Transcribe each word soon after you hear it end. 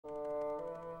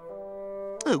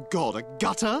Oh, God, a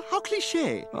gutter? How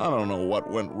cliché. I don't know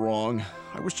what went wrong.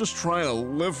 I was just trying to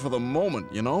live for the moment,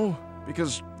 you know?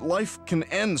 Because life can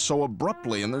end so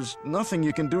abruptly, and there's nothing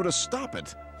you can do to stop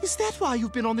it. Is that why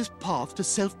you've been on this path to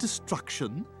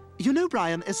self-destruction? You know,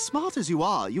 Brian, as smart as you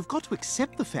are, you've got to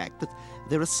accept the fact that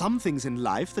there are some things in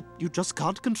life that you just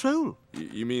can't control.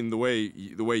 You mean the way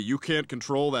you can't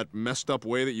control that messed up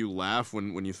way that you laugh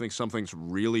when you think something's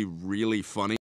really, really funny?